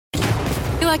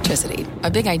Electricity,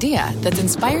 a big idea that's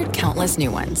inspired countless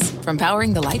new ones. From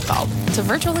powering the light bulb to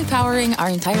virtually powering our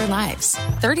entire lives.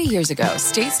 30 years ago,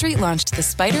 State Street launched the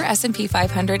SPDR S&P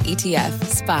 500 ETF,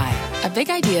 SPY. A big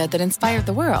idea that inspired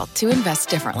the world to invest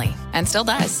differently. And still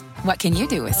does. What can you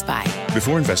do with SPY?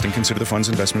 Before investing, consider the fund's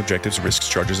investment objectives, risks,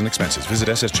 charges, and expenses. Visit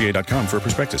ssga.com for a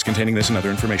prospectus containing this and other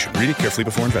information. Read it carefully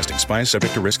before investing. SPY is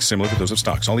subject to risks similar to those of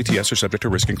stocks. All ETFs are subject to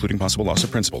risk, including possible loss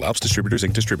of principal. Alps Distributors,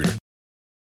 Inc. Distributor.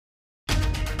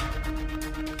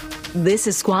 This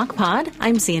is Squawk Pod.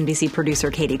 I'm CNBC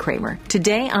producer Katie Kramer.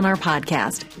 Today on our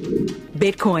podcast,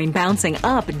 Bitcoin bouncing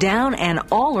up, down, and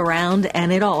all around,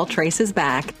 and it all traces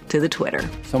back to the Twitter.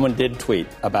 Someone did tweet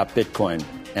about Bitcoin,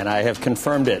 and I have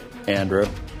confirmed it, Andrew.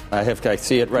 I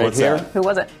see it right here. Who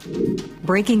was it?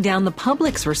 Breaking down the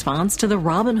public's response to the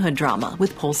Robinhood drama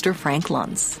with pollster Frank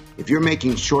Luntz. If you're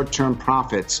making short-term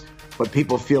profits, but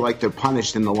people feel like they're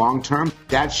punished in the long term,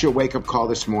 that's your wake-up call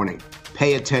this morning.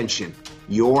 Pay attention.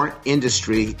 Your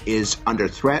industry is under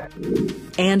threat.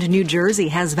 And New Jersey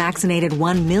has vaccinated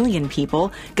 1 million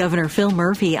people. Governor Phil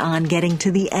Murphy on getting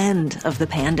to the end of the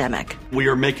pandemic. We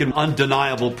are making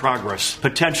undeniable progress.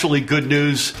 Potentially good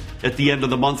news at the end of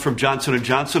the month from Johnson &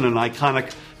 Johnson, an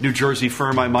iconic New Jersey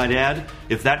firm, I might add.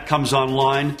 If that comes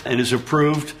online and is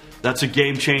approved, that's a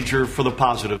game changer for the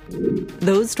positive.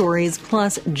 Those stories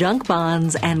plus junk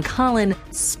bonds and Colin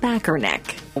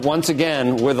Spackerneck. Once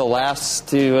again, we're the last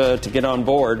to get on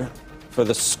board for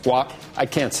the Squawk. I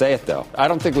can't say it, though. I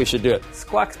don't think we should do it.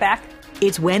 Squawk's back.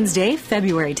 It's Wednesday,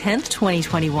 February 10th,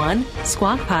 2021.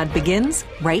 Squawk Pod begins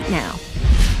right now.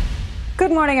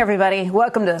 Good morning, everybody.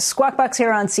 Welcome to Squawk Box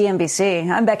here on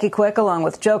CNBC. I'm Becky Quick, along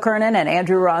with Joe Kernan and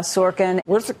Andrew Ross Sorkin.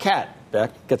 Where's the cat,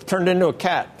 Beck? Gets turned into a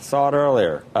cat. Saw it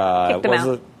earlier. Kicked him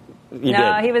out.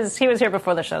 Did. He was here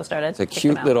before the show started. It's a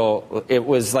cute little. It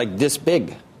was like this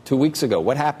big 2 weeks ago.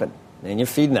 What happened? And you're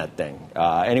feeding that thing.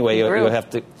 Anyway, you'll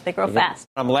have to. They grow fast.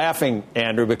 I'm laughing,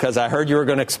 Andrew, because I heard you were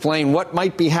going to explain what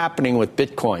might be happening with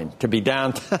Bitcoin to be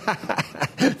down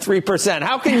 3%.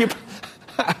 How can you?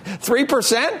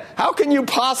 3%? How can you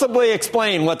possibly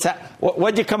explain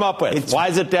what'd you come up with? Why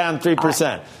is it down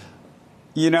 3%?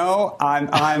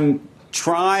 I'm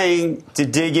trying to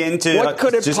dig into what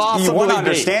could it possibly you want to be?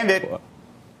 Understand it.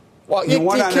 Well, you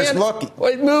want to understand. Look,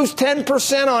 it moves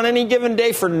 10% on any given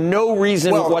day for no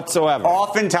reason whatsoever.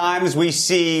 Oftentimes we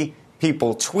see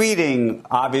people tweeting,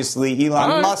 obviously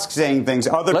Elon Musk saying things,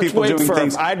 other people doing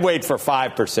things. I'd wait for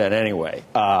 5% anyway.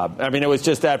 It was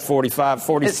just at 45,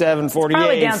 47, 48,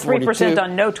 probably down 3% 42.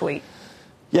 on no tweet.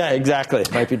 Yeah, exactly.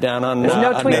 It might be down on There's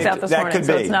no tweets out this morning,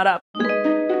 so it's not up.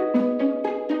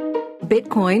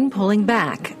 Bitcoin pulling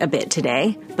back a bit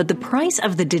today, but the price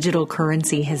of the digital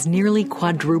currency has nearly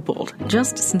quadrupled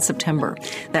just since September.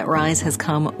 That rise has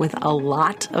come with a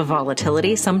lot of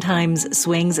volatility, sometimes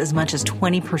swings as much as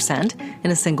 20%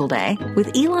 in a single day.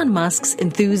 With Elon Musk's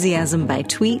enthusiasm by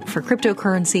tweet for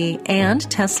cryptocurrency and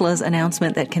Tesla's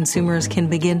announcement that consumers can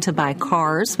begin to buy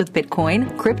cars with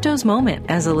Bitcoin, crypto's moment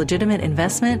as a legitimate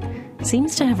investment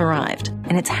seems to have arrived.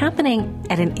 And it's happening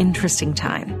at an interesting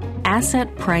time.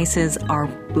 Asset prices are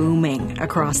booming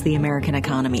across the American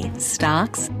economy.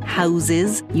 Stocks,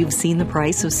 houses, you've seen the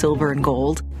price of silver and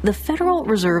gold. The Federal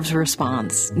Reserve's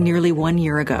response nearly 1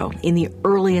 year ago, in the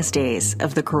earliest days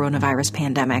of the coronavirus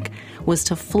pandemic, was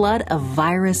to flood a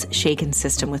virus-shaken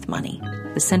system with money.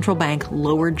 The central bank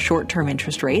lowered short-term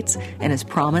interest rates and has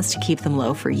promised to keep them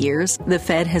low for years. The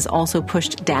Fed has also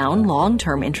pushed down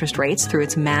long-term interest rates through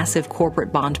its massive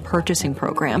corporate bond purchasing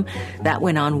program. That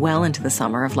went on well into the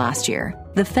summer of last year.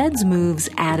 The Fed's moves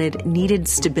added needed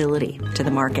stability to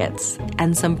the markets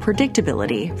and some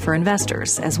predictability for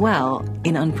investors as well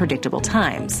in unpredictable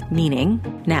times,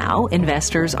 meaning now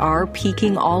investors are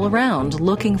peeking all around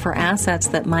looking for assets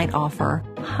that might offer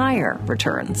higher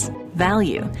returns,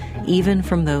 value, even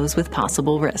from those with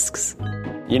possible risks.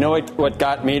 You know what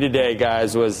got me today,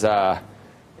 guys, was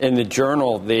in the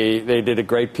Journal, they did a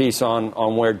great piece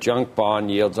on where junk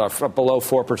bond yields are below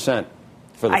 4%.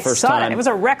 For the first time. I saw it. It was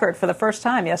a record for the first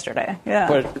time yesterday.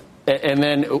 Yeah. And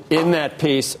then in that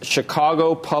piece,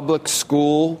 Chicago public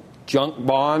school junk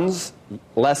bonds,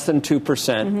 less than 2%.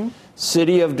 Mm-hmm.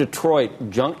 City of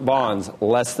Detroit junk bonds,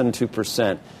 less than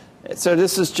 2%. So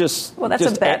this is just... Well, that's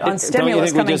a bet on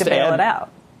stimulus coming to bail it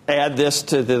out. Add this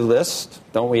to the list.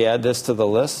 Don't we add this to the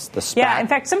list? The SPAC, yeah, in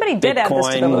fact, somebody did add this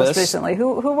to the list recently.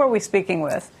 Who were we speaking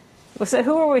with?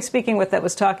 Who were we speaking with that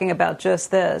was talking about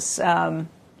just this?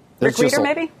 Rick Reeder,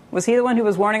 maybe? Was he the one who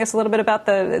was warning us a little bit about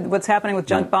what's happening with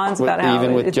junk bonds, about how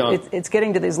it's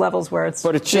getting to these levels where it's...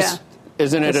 But it's just,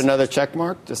 isn't it another check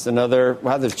mark? Just another,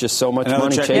 wow, there's just so much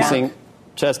money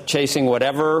chasing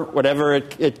whatever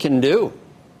it can do.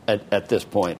 at this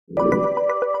point.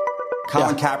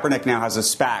 Colin Kaepernick now has a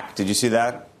SPAC. Did you see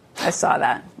that? I saw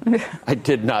that. I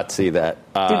did not see that.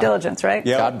 Due diligence, right?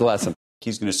 Yep. God bless him.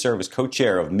 He's going to serve as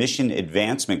co-chair of Mission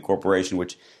Advancement Corporation,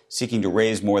 which is seeking to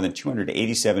raise more than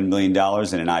 $287 million in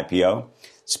an IPO.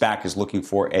 SPAC is looking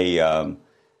for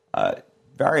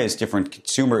various different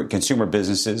consumer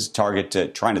businesses, trying to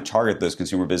target those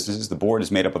consumer businesses. The board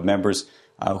is made up of members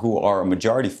who are a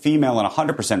majority female and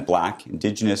 100% black,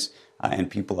 indigenous, and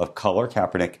people of color.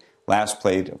 Kaepernick last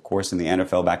played, of course, in the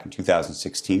NFL back in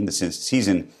 2016. The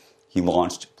season he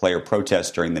launched player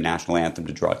protests during the national anthem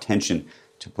to draw attention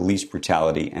to police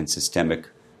brutality and systemic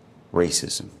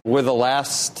racism. We're the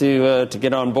last to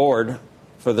get on board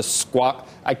for the squawk.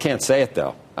 I can't say it,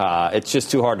 though. It's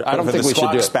just too hard. I don't think we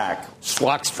should do it.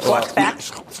 Squawk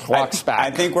SPAC.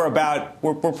 I think we're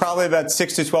probably about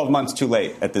 6 to 12 months too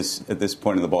late at this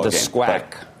point in the ball game. The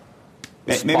squawk.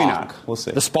 Maybe not. We'll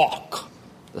see. The Spock.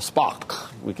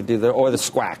 We could do or the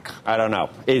squawk. I don't know.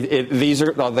 These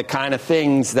are the kind of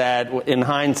things that, in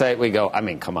hindsight, we go, I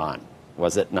mean, come on.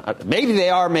 Was it not? Maybe they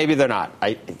are, maybe they're not.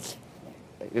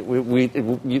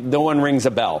 No one rings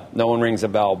a bell.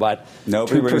 But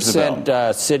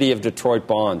 2% City of Detroit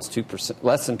bonds, 2%,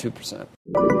 less than 2%.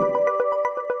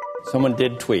 Someone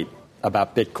did tweet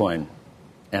about Bitcoin,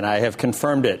 and I have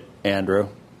confirmed it, Andrew.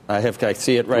 I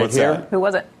see it right here. That? Who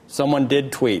was it? Someone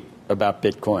did tweet about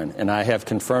Bitcoin, and I have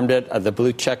confirmed it. The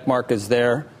blue check mark is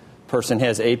there. Person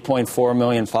has 8.4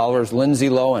 million followers. Lindsay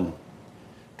Lohan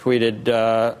tweeted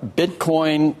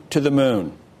Bitcoin to the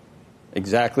moon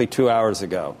exactly 2 hours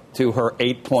ago to her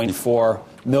 8.4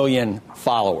 million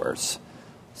followers.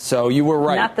 So you were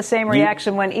right. Not the same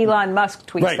reaction when Elon Musk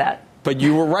tweets that. But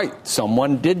you were right.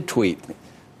 Someone did tweet.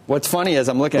 What's funny is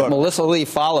I'm looking at Melissa Lee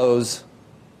follows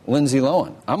Lindsay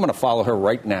Lohan. I'm going to follow her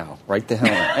right now. Right the hell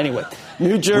now. Anyway,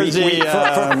 New Jersey.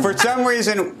 For some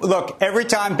reason, look, every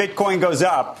time Bitcoin goes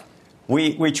up,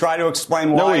 we try to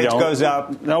explain why it goes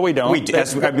up. No, we don't.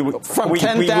 From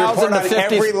 10,000 to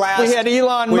 50. We had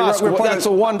Elon Musk. That's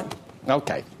a one.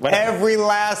 Okay. Whatever. Every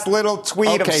last little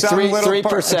tweet of some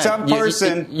 3%. Some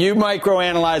person. You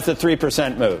microanalyze the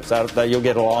 3% moves. You'll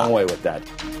get a long way with that.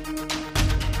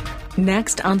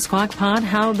 Next on Squawk Pod,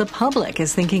 how the public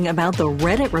is thinking about the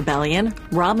Reddit rebellion,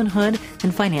 Robinhood,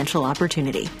 and financial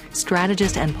opportunity.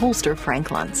 Strategist and pollster Frank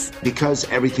Luntz. Because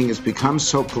everything has become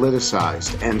so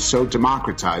politicized and so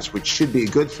democratized, which should be a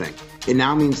good thing, it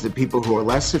now means that people who are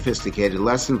less sophisticated,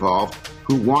 less involved,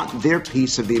 who want their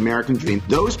piece of the American dream,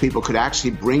 those people could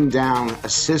actually bring down a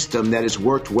system that has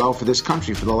worked well for this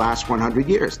country for the last 100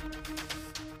 years.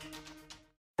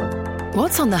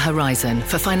 What's on the horizon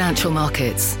for financial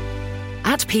markets?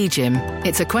 At PGIM,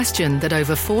 it's a question that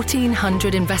over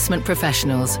 1,400 investment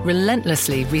professionals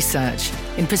relentlessly research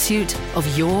in pursuit of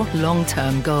your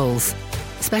long-term goals.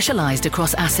 Specialized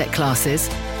across asset classes,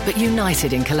 but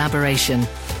united in collaboration,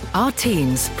 our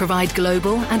teams provide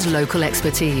global and local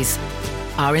expertise.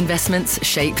 Our investments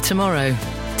shape tomorrow,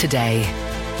 today.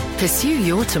 Pursue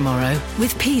your tomorrow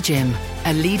with PGIM,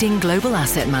 a leading global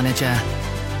asset manager.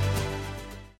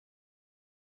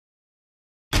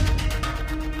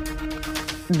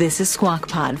 This is Squawk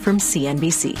Pod from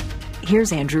CNBC.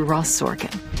 Here's Andrew Ross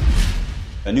Sorkin.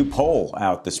 A new poll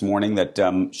out this morning that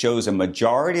shows a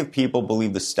majority of people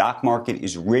believe the stock market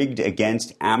is rigged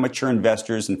against amateur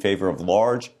investors in favor of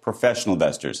large professional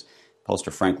investors.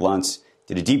 Pollster Frank Luntz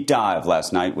did a deep dive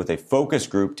last night with a focus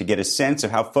group to get a sense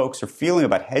of how folks are feeling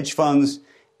about hedge funds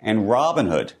and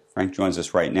Robinhood. Frank joins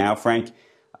us right now. Frank,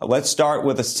 let's start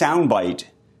with a soundbite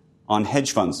on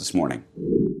hedge funds this morning.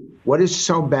 What is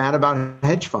so bad about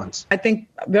hedge funds? I think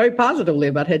very positively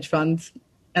about hedge funds,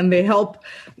 and they help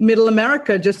middle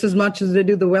America just as much as they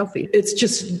do the wealthy. It's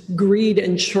just greed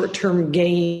and short-term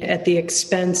gain at the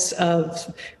expense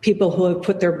of people who have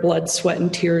put their blood, sweat,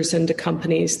 and tears into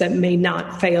companies that may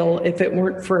not fail if it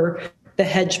weren't for the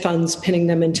hedge funds pinning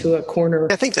them into a corner.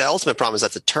 I think the ultimate problem is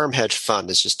that the term hedge fund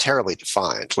is just terribly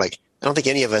defined. Like, I don't think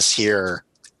any of us here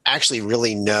actually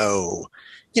really know,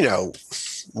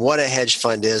 what a hedge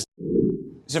fund is.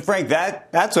 So, Frank,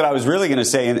 that's what I was really going to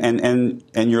say,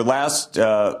 and your last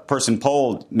person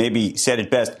polled maybe said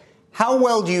it best. How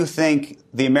well do you think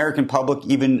the American public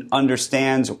even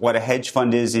understands what a hedge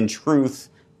fund is in truth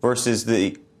versus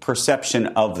the perception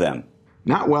of them?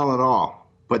 Not well at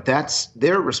all, but that's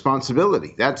their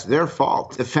responsibility. That's their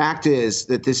fault. The fact is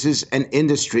that this is an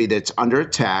industry that's under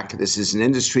attack. This is an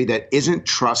industry that isn't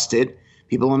trusted.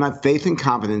 People don't have faith and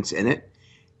confidence in it.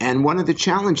 And one of the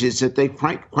challenges that they,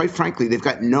 quite frankly, they've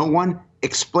got no one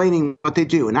explaining what they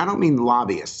do. And I don't mean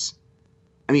lobbyists.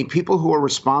 I mean people who are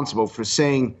responsible for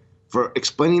saying for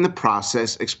explaining the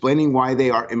process, explaining why they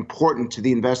are important to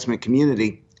the investment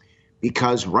community.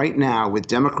 Because right now, with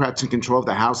Democrats in control of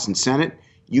the House and Senate,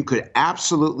 you could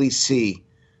absolutely see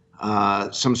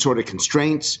some sort of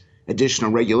constraints,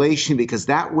 additional regulation, because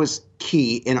that was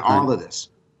key in all of this,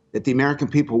 that the American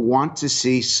people want to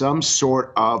see some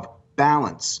sort of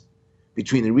balance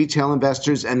between the retail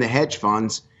investors and the hedge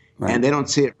funds, and they don't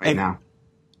see it right now.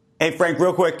 Hey, Frank,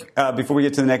 real quick, before we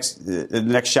get to the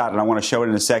next shot, and I want to show it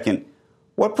in a second,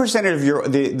 what percentage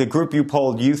of the group you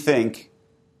polled you think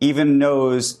even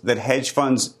knows that hedge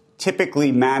funds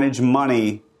typically manage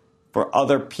money for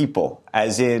other people,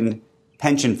 as in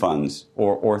pension funds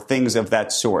or things of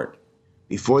that sort?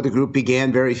 Before the group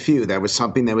began, very few. That was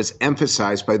something that was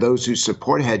emphasized by those who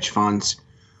support hedge funds.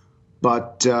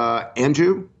 But,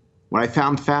 Andrew, what I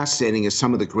found fascinating is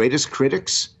some of the greatest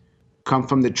critics come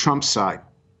from the Trump side,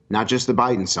 not just the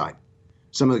Biden side.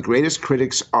 Some of the greatest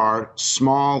critics are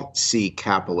small C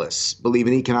capitalists, believe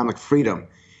in economic freedom,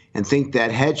 and think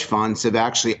that hedge funds have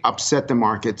actually upset the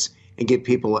markets and give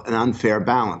people an unfair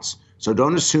balance. So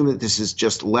don't assume that this is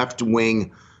just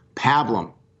left-wing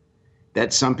pablum,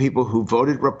 that some people who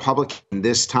voted Republican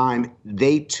this time,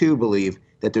 they too believe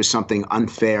that there's something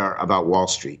unfair about Wall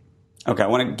Street. Okay, I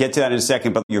want to get to that in a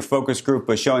second, but your focus group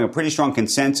was showing a pretty strong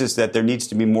consensus that there needs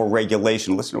to be more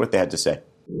regulation. Listen to what they had to say.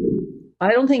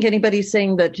 I don't think anybody's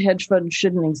saying that hedge funds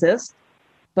shouldn't exist,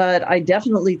 but I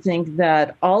definitely think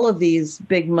that all of these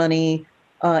big money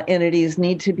entities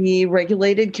need to be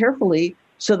regulated carefully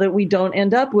so that we don't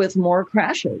end up with more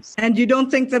crashes. And you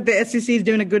don't think that the SEC is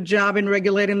doing a good job in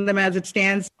regulating them as it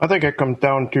stands? I think it comes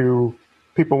down to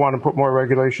people want to put more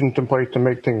regulations in place to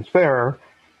make things fair.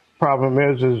 Problem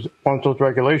is once those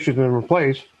regulations are in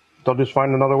place, they'll just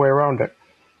find another way around it.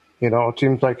 You know, it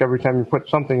seems like every time you put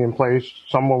something in place,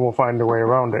 someone will find a way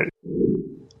around it.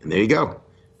 And there you go.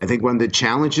 I think one of the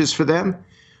challenges for them,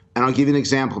 and I'll give you an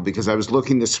example because I was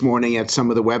looking this morning at some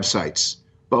of the websites,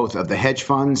 both of the hedge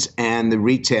funds and the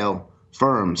retail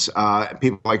firms,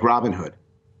 people like Robinhood.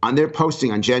 On their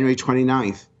posting on January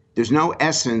 29th, there's no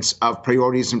essence of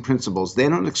priorities and principles. They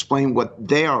don't explain what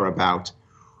they are about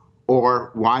or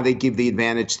why they give the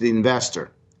advantage to the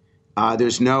investor.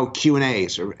 There's no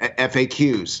Q&As or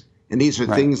FAQs. And these are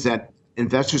things that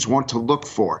investors want to look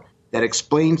for, that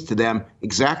explains to them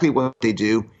exactly what they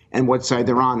do and what side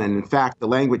they're on. And in fact, the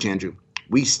language, Andrew,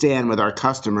 we stand with our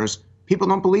customers. People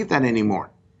don't believe that anymore.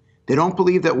 They don't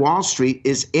believe that Wall Street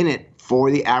is in it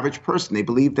for the average person. They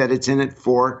believe that it's in it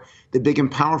for the big and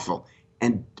powerful.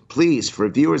 And please, for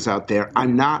viewers out there,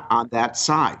 I'm not on that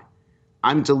side.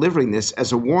 I'm delivering this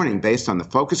as a warning based on the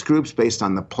focus groups, based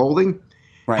on the polling.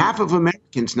 Half of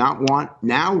Americans now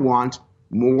want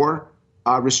more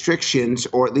restrictions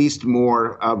or at least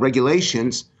more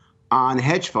regulations on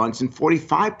hedge funds, and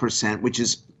 45%, which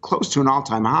is close to an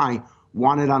all-time high,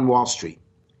 want it on Wall Street.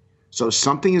 So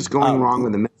something is going wrong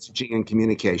with the messaging and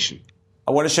communication.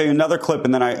 I want to show you another clip,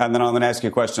 and then I'm going to ask you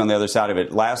a question on the other side of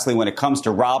it. Lastly, when it comes to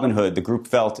Robinhood, the group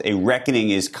felt a reckoning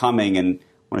is coming, and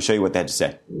I want to show you what they had to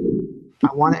say.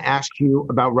 I want to ask you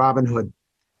about Robinhood.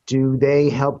 Do they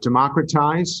help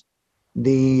democratize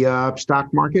the stock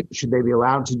market? Should they be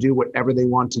allowed to do whatever they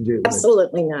want to do?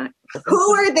 Absolutely not.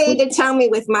 Who are they to tell me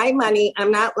with my money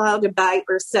I'm not allowed to buy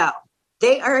or sell?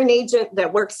 They are an agent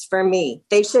that works for me.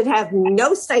 They should have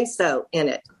no say-so in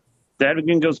it. That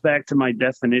again goes back to my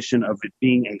definition of it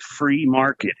being a free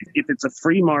market. If it's a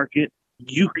free market,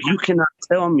 you cannot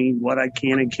tell me what I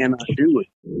can and cannot do.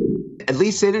 At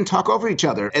least they didn't talk over each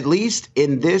other. At least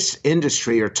in this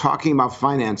industry or talking about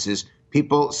finances,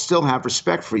 people still have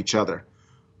respect for each other.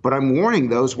 But I'm warning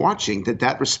those watching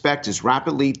that respect is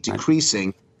rapidly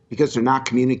decreasing because they're not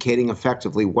communicating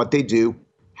effectively what they do,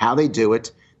 how they do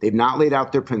it. They've not laid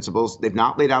out their principles. They've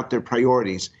not laid out their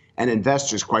priorities. And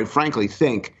investors, quite frankly,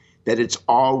 think that it's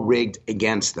all rigged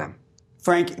against them.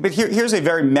 Frank, but here's a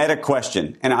very meta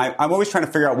question, and I'm always trying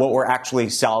to figure out what we're actually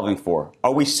solving for.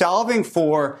 Are we solving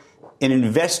for an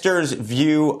investor's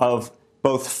view of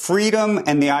both freedom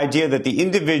and the idea that the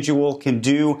individual can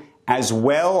do as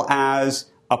well as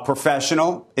a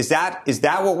professional? Is that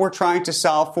what we're trying to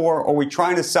solve for? Or are we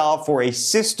trying to solve for a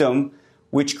system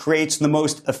which creates the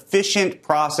most efficient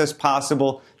process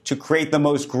possible to create the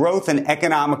most growth and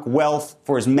economic wealth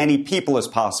for as many people as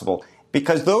possible?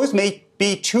 Because those may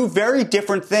be two very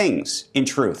different things, in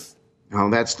truth. Well,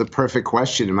 that's the perfect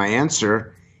question. And my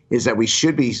answer is that we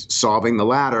should be solving the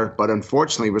latter, but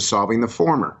unfortunately, we're solving the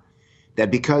former. That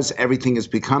because everything has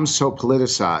become so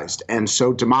politicized and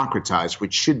so democratized,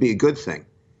 which should be a good thing,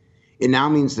 it now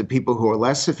means that people who are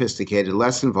less sophisticated,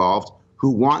 less involved,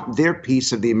 who want their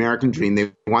piece of the American dream,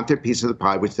 they want their piece of the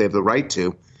pie, which they have the right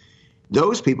to,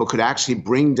 those people could actually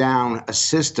bring down a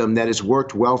system that has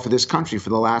worked well for this country for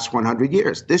the last 100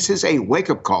 years. This is a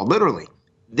wake-up call, literally.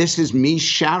 This is me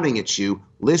shouting at you,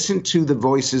 listen to the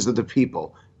voices of the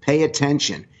people, pay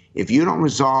attention. If you don't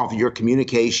resolve your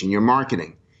communication, your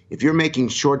marketing, if you're making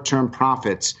short-term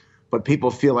profits, but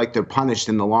people feel like they're punished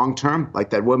in the long term,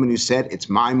 like that woman who said, it's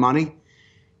my money,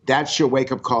 that's your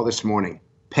wake-up call this morning.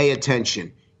 Pay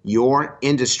attention. Your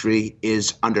industry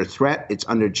is under threat. It's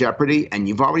under jeopardy. And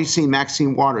you've already seen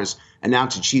Maxine Waters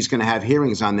announce that she's going to have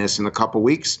hearings on this in a couple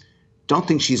weeks. Don't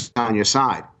think she's on your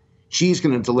side. She's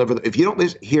going to deliver. If you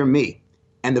don't hear me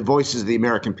and the voices of the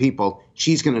American people,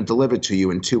 she's going to deliver to you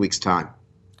in 2 weeks' time.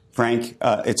 Frank,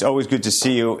 it's always good to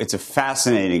see you. It's a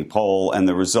fascinating poll, and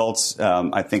the results,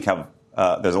 I think, have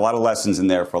there's a lot of lessons in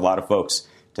there for a lot of folks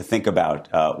to think about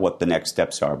what the next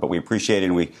steps are. But we appreciate it,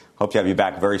 and we hope to have you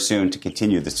back very soon to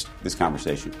continue this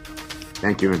conversation.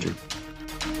 Thank you, Andrew.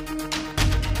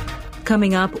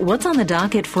 Coming up, what's on the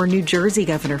docket for New Jersey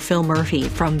Governor Phil Murphy,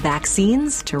 from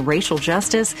vaccines to racial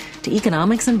justice to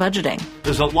economics and budgeting?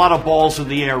 There's a lot of balls in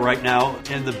the air right now,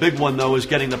 and the big one, though, is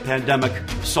getting the pandemic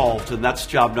solved, and that's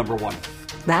job number one.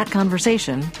 That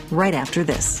conversation right after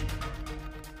this.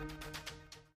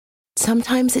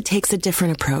 Sometimes it takes a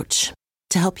different approach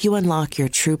to help you unlock your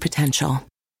true potential.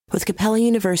 With Capella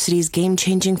University's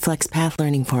game-changing FlexPath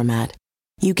learning format,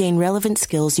 you gain relevant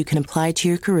skills you can apply to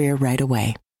your career right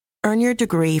away. Earn your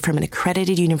degree from an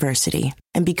accredited university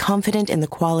and be confident in the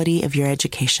quality of your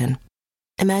education.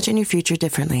 Imagine your future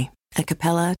differently at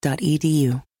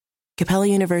capella.edu. Capella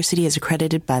University is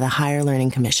accredited by the Higher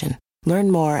Learning Commission. Learn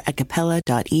more at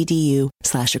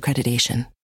capella.edu/accreditation.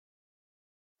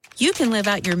 You can live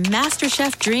out your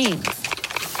MasterChef dreams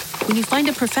when you find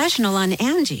a professional on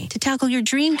Angie to tackle your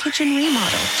dream kitchen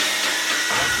remodel.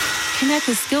 Connect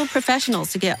with skilled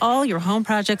professionals to get all your home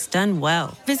projects done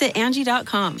well. Visit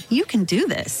Angie.com. You can do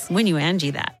this when you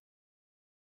Angie that.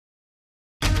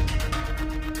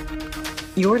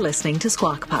 You're listening to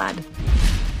Squawk Pod.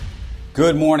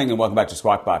 Good morning and welcome back to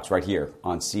Squawk Box right here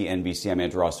on CNBC. I'm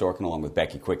Andrew Ross Sorkin along with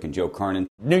Becky Quick and Joe Kernan.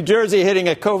 New Jersey hitting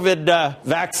a COVID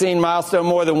vaccine milestone.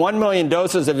 More than 1 million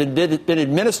doses have been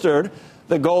administered.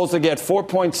 The goal is to get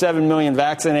 4.7 million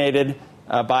vaccinated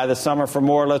by the summer. For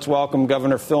more, let's welcome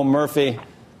Governor Phil Murphy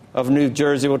of New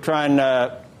Jersey. We'll try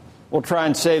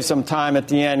and save some time at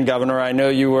the end, Governor. I know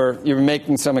you were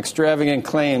making some extravagant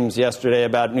claims yesterday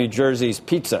about New Jersey's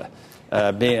pizza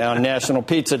being on National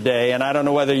Pizza Day, and I don't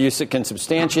know whether you can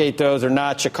substantiate those or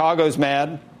not. Chicago's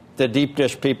mad, the deep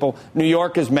dish people. New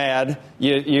York is mad.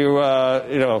 We'll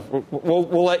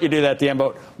let you do that at the end,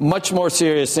 but much more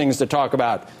serious things to talk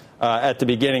about at the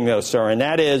beginning, though, sir, and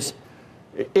that is.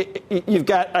 You've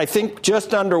got, I think,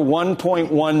 just under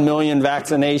 1.1 million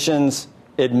vaccinations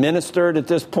administered at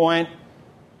this point.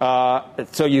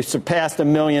 So you surpassed 1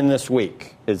 million this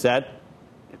week.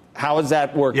 How is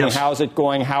that working? Yes. How is it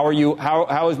going?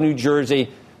 How is New Jersey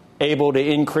able to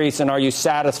increase, and are you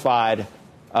satisfied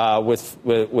with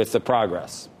the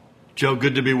progress? Joe,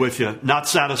 good to be with you. Not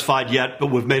satisfied yet,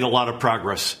 but we've made a lot of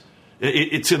progress.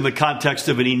 It's in the context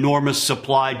of an enormous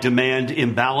supply-demand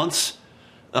imbalance.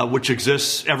 Which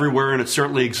exists everywhere, and it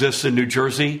certainly exists in New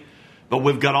Jersey. But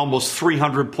we've got almost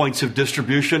 300 points of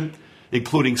distribution,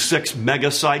 including 6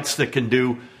 mega sites that can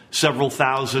do several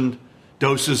thousand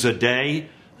doses a day.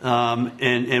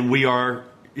 And we are,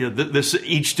 this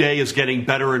each day is getting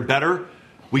better and better.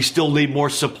 We still need more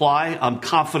supply. I'm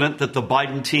confident that the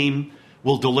Biden team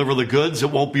will deliver the goods.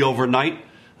 It won't be overnight,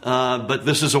 but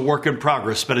this is a work in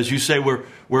progress. But as you say,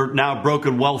 we're now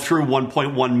broken well through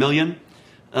 1.1 million.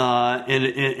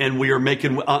 And we are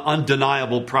making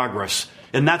undeniable progress.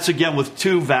 And that's, again, with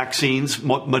 2 vaccines,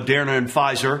 Moderna and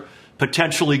Pfizer.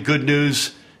 Potentially good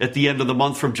news at the end of the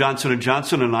month from Johnson &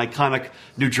 Johnson, an iconic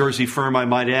New Jersey firm, I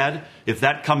might add. If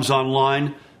that comes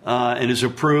online and is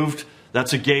approved,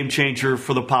 that's a game changer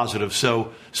for the positive.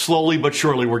 So slowly but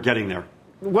surely we're getting there.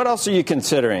 What else are you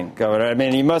considering, Governor? I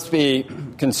mean, you must be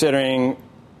considering,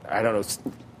 I don't know,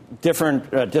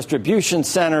 different distribution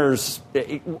centers.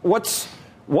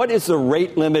 What is the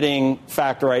rate limiting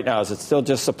factor right now? Is it still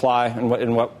just supply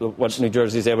and what New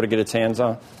Jersey is able to get its hands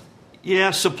on?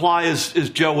 Yeah, supply is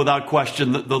Joe, without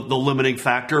question, the limiting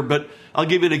factor. But I'll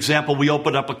give you an example. We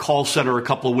opened up a call center a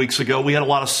couple of weeks ago. We had a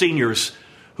lot of seniors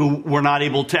who were not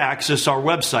able to access our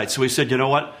website. So we said, you know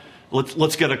what?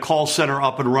 Let's get a call center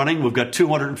up and running. We've got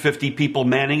 250 people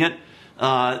manning it.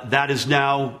 That is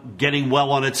now getting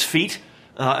well on its feet.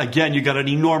 Again, you've got an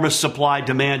enormous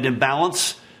supply-demand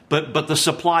imbalance. But the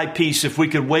supply piece, if we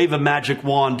could wave a magic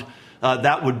wand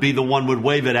that would be the one would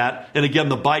wave it at. And again,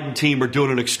 the Biden team are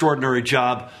doing an extraordinary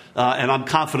job, and I'm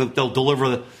confident they'll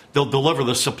deliver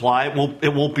the supply.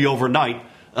 It won't be overnight,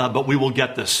 but we will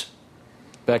get this.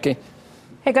 Becky?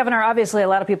 Hey, Governor, obviously a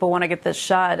lot of people want to get this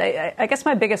shot. I guess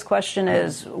my biggest question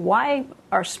is, why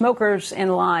are smokers in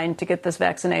line to get this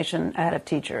vaccination ahead of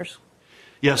teachers?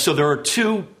 Yeah, so there are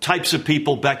two types of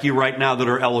people, Becky, right now that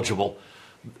are eligible.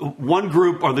 One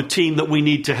group are the team that we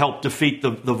need to help defeat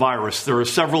the virus. There are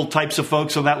several types of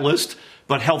folks on that list,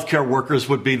 but healthcare workers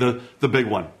would be the big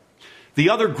one.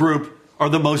 The other group are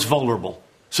the most vulnerable.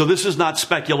 So this is not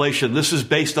speculation. This is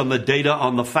based on the data,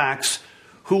 on the facts.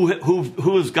 Who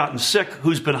has gotten sick?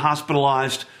 Who's been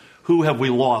hospitalized? Who have we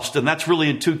lost? And that's really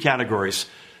in two categories.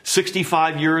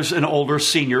 65 years and older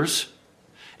seniors,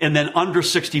 and then under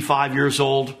 65 years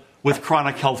old with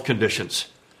chronic health conditions.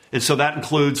 And so that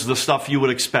includes the stuff you would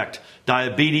expect: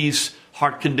 diabetes,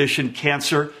 heart condition,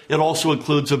 cancer. It also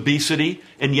includes obesity.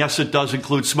 And yes, it does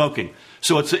include smoking.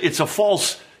 So it's a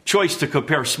false choice to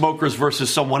compare smokers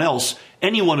versus someone else.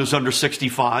 Anyone who's under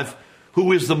 65,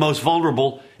 who is the most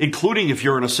vulnerable, including if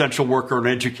you're an essential worker or an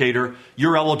educator,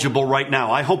 you're eligible right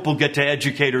now. I hope we'll get to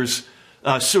educators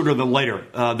sooner than later.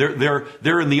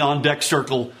 They're in the on-deck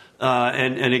circle.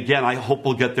 And again, I hope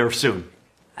we'll get there soon.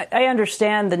 I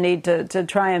understand the need to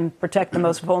try and protect the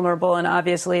most vulnerable. And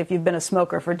obviously, if you've been a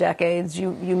smoker for decades,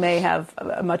 you may have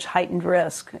a much heightened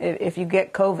risk if you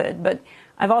get COVID. But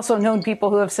I've also known people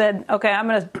who have said, OK, I'm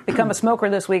going to become a smoker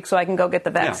this week so I can go get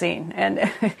the vaccine. Yeah.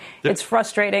 And it's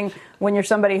frustrating when you're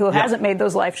somebody who hasn't made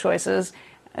those life choices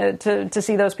to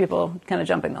see those people kind of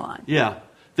jumping the line. Yeah,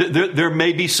 there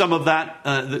may be some of that.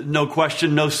 No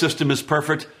question. No system is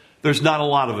perfect. There's not a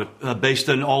lot of it based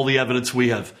on all the evidence we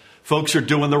have. Folks are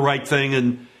doing the right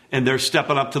thing, and they're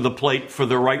stepping up to the plate for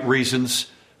the right reasons.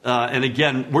 And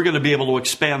again, we're going to be able to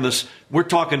expand this. We're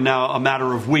talking now a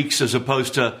matter of weeks as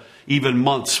opposed to even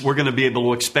months. We're going to be able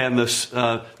to expand this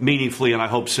meaningfully, and I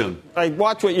hope soon. I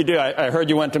watch what you do. I heard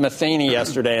you went to Matheny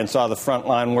yesterday and saw the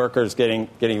frontline workers getting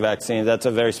vaccines. That's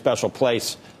a very special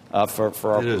place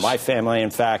for my family, in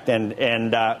fact. And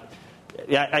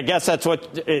yeah, I guess that's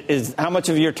what is. How much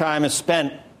of your time is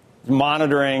spent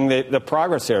monitoring the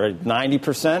progress here?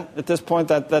 90% at this point.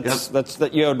 That's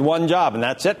that you had one job, and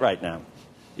that's it right now.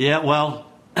 Yeah, well,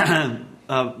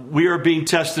 we are being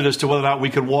tested as to whether or not we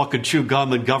can walk and chew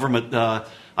gum in government.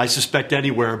 I suspect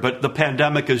anywhere, but the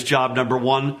pandemic is job number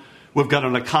one. We've got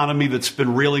an economy that's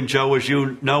been reeling, Joe, as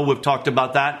you know. We've talked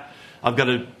about that. I've got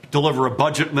to deliver a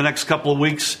budget in the next couple of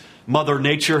weeks. Mother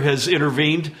Nature has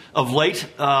intervened of late.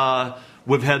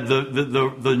 We've had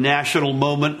the national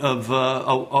moment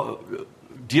of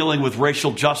dealing with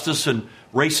racial justice and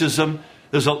racism.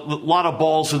 There's a lot of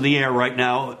balls in the air right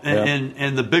now.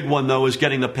 And the big one, though, is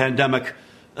getting the pandemic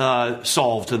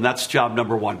solved. And that's job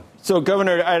number one. So,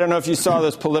 Governor, I don't know if you saw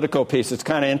this Politico piece. It's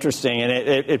kind of interesting. And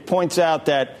it points out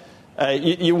that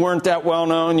you weren't that well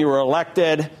known. You were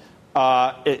elected.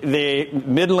 The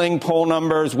middling poll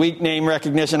numbers, weak name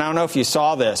recognition. I don't know if you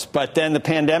saw this, but then the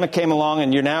pandemic came along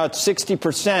and you're now at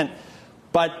 60%.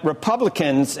 But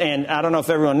Republicans, and I don't know if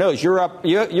everyone knows, you're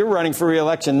running for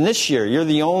re-election this year. You're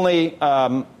the only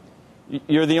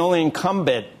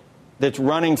incumbent that's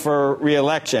running for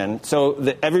re-election.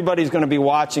 So everybody's going to be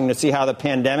watching to see how the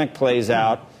pandemic plays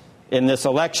out in this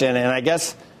election. And I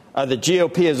guess the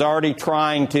GOP is already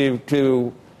trying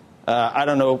to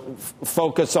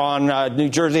focus on New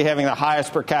Jersey having the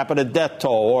highest per capita death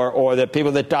toll or the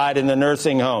people that died in the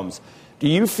nursing homes. Do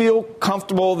you feel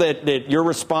comfortable that your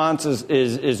response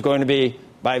is going to be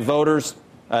by voters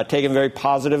taken very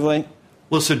positively?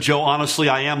 Listen, Joe, honestly,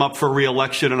 I am up for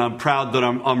re-election, and I'm proud that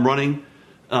I'm running.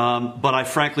 But I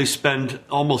frankly spend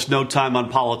almost no time on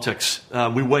politics.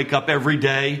 We wake up every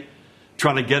day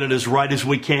trying to get it as right as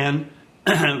we can.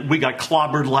 We got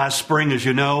clobbered last spring, as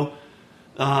you know.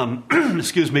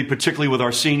 Excuse me, particularly with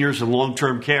our seniors and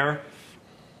long-term care,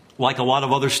 like a lot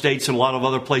of other states and a lot of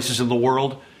other places in the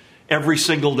world. Every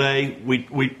single day,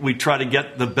 we try to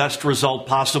get the best result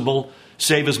possible,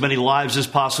 save as many lives as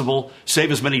possible,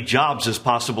 save as many jobs as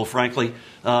possible, frankly,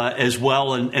 as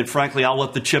well. And frankly, I'll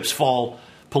let the chips fall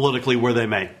politically where they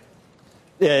may.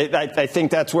 Yeah, I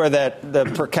think that's where the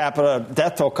per capita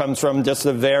death toll comes from, just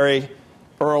the very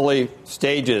early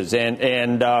stages.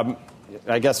 And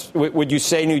I guess, would you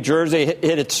say New Jersey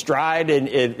hit its stride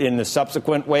in the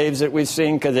subsequent waves that we've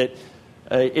seen? Because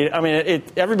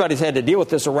everybody's had to deal with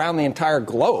this around the entire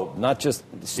globe, not just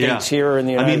states here in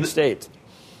the United States.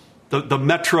 The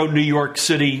metro New York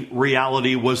City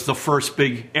reality was the first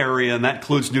big area, and that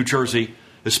includes New Jersey,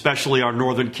 especially our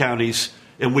northern counties,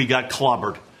 and we got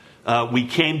clobbered. We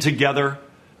came together.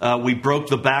 We broke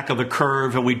the back of the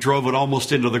curve, and we drove it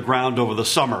almost into the ground over the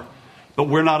summer. But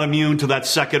we're not immune to that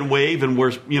second wave, and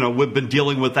we've been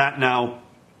dealing with that now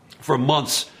for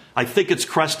months. I think it's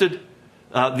crested.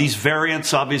 These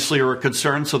variants obviously are a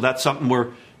concern, so that's something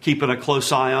we're keeping a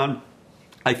close eye on.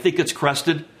 I think it's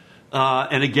crested.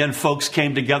 And again, folks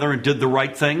came together and did the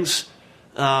right things.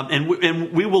 And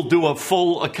we will do a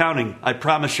full accounting, I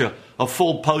promise you, a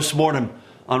full postmortem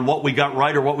on what we got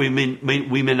right or what we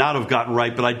may not have gotten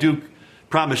right. But I do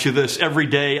promise you this, every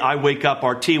day I wake up,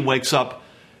 our team wakes up,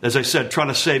 as I said, trying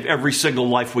to save every single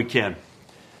life we can.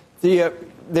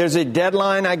 There's a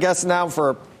deadline, I guess, now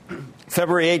for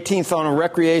February 18th on a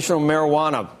recreational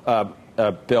marijuana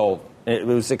bill. It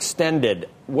was extended.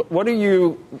 What's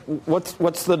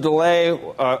the delay?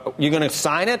 You going to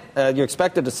sign it? You're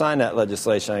expected to sign that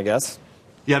legislation, I guess.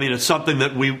 Yeah, I mean, it's something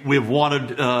that we've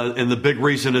wanted, and the big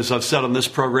reason, as I've said on this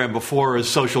program before, is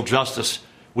social justice.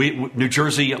 New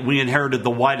Jersey, we inherited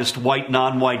the widest white,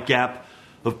 non-white gap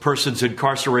of persons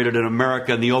incarcerated in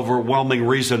America, and the overwhelming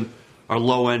reason are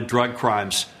low-end drug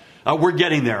crimes. We're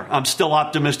getting there. I'm still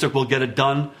optimistic we'll get it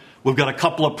done. We've got a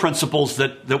couple of principles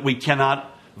that we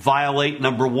cannot violate.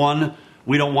 Number one,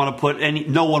 we don't want to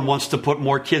no one wants to put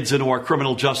more kids into our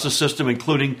criminal justice system,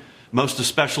 including most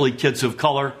especially kids of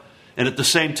color. And at the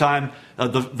same time,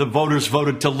 the voters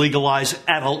voted to legalize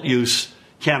adult use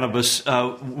cannabis.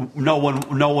 No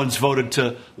one's voted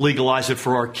to legalize it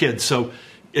for our kids. So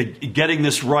getting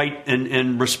this right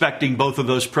and respecting both of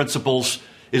those principles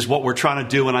is what we're trying to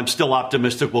do, and I'm still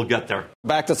optimistic we'll get there.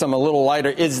 Back to something a little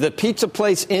lighter. Is the pizza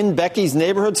place in Becky's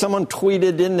neighborhood? Someone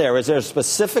tweeted in there. Is there a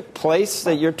specific place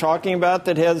that you're talking about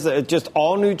that has just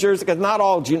all New Jersey? Because not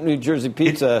all New Jersey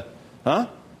pizza, huh?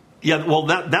 Yeah, well,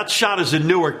 that shot is in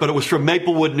Newark, but it was from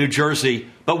Maplewood, New Jersey.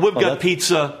 But we've got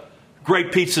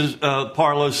great pizza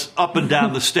parlors up and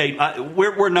down the state.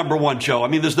 We're number one, Joe. I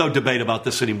mean, there's no debate about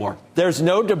this anymore. There's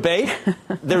no debate?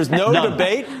 There's no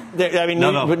debate? I mean,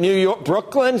 no. New York,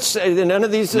 Brooklyn, none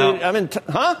of these, no. I mean,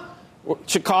 huh?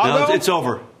 Chicago? No, it's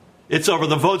over. It's over.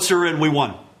 The votes are in. We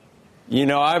won. You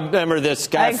know, I remember this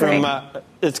guy from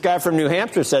New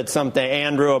Hampshire said something,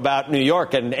 Andrew, about New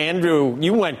York. And Andrew,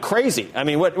 you went crazy. I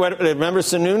mean, what remember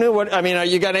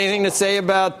Sununu? You got anything to say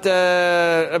about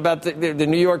the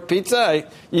New York pizza?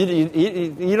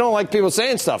 You don't like people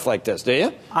saying stuff like this, do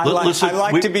you? I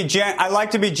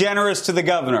like to be generous to the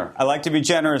governor. I like to be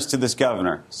generous to this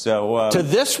governor. So to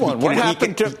this one, what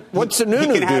happened to what Sununu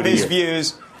do? He can have his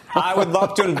views. I would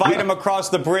love to invite him across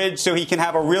the bridge so he can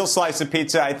have a real slice of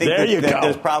pizza. I think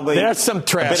there's probably some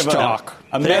trash talk.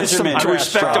 A measurement. I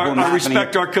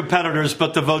respect our competitors,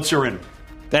 but the votes are in.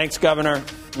 Thanks, Governor.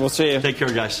 We'll see you. Take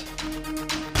care, guys.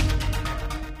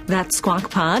 That's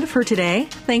Squawk Pod for today.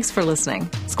 Thanks for listening.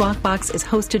 Squawk Box is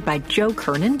hosted by Joe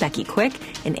Kernan, Becky Quick,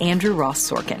 and Andrew Ross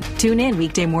Sorkin. Tune in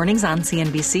weekday mornings on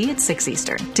CNBC at 6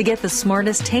 Eastern to get the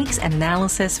smartest takes and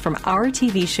analysis from our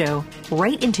TV show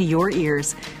right into your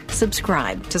ears.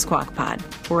 Subscribe to Squawk Pod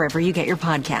wherever you get your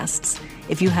podcasts.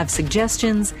 If you have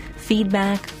suggestions,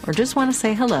 feedback, or just want to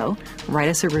say hello, write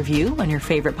us a review on your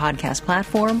favorite podcast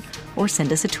platform or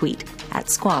send us a tweet at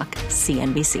Squawk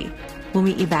CNBC. We'll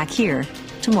meet you back here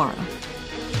tomorrow.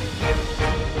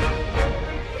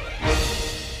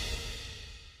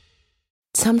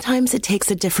 Sometimes it takes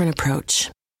a different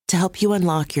approach to help you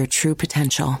unlock your true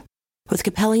potential. With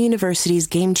Capella University's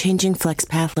game-changing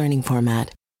FlexPath learning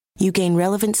format, you gain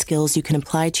relevant skills you can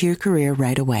apply to your career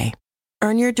right away.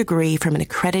 Earn your degree from an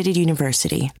accredited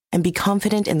university and be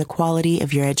confident in the quality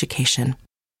of your education.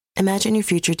 Imagine your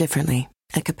future differently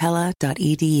at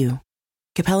capella.edu.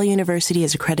 Capella University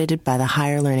is accredited by the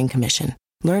Higher Learning Commission.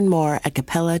 Learn more at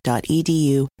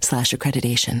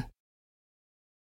capella.edu/accreditation.